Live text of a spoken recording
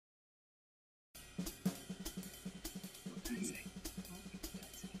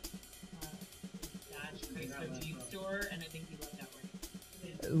a Jeep store, and I think you left that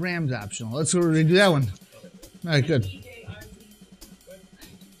one. Ram's optional. Let's go do that one. All right, good. All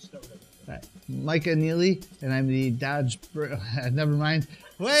right. Micah Neely, and I'm the Dodge. Never mind.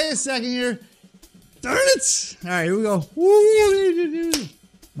 Wait a second here. Darn it! All right, here we go. Woo!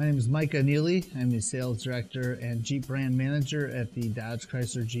 My name is Micah Neely. I'm the sales director and Jeep brand manager at the Dodge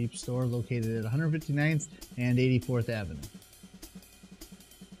Chrysler Jeep store located at 159th and 84th Avenue.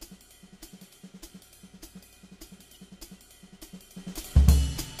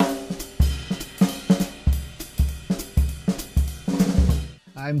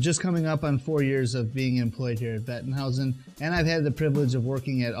 I'm just coming up on 4 years of being employed here at Bettenhausen, and I've had the privilege of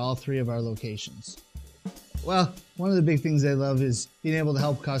working at all 3 of our locations. Well, one of the big things I love is being able to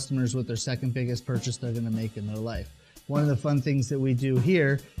help customers with their second biggest purchase they're going to make in their life. One of the fun things that we do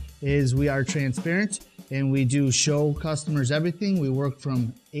here is we are transparent and we do show customers everything. We work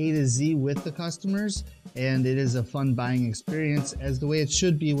from A to Z with the customers, and it is a fun buying experience as the way it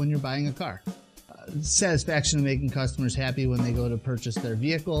should be when you're buying a car. Satisfaction of making customers happy when they go to purchase their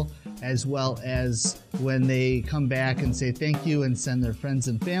vehicle, as well as when they come back and say thank you and send their friends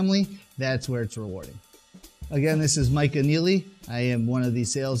and family. That's where it's rewarding. Again, this is Micah Neely. I am one of the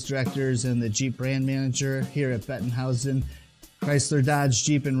sales directors and the Jeep brand manager here at Bettenhausen, Chrysler, Dodge,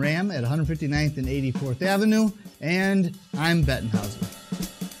 Jeep, and Ram at 159th and 84th Avenue, and I'm Bettenhausen.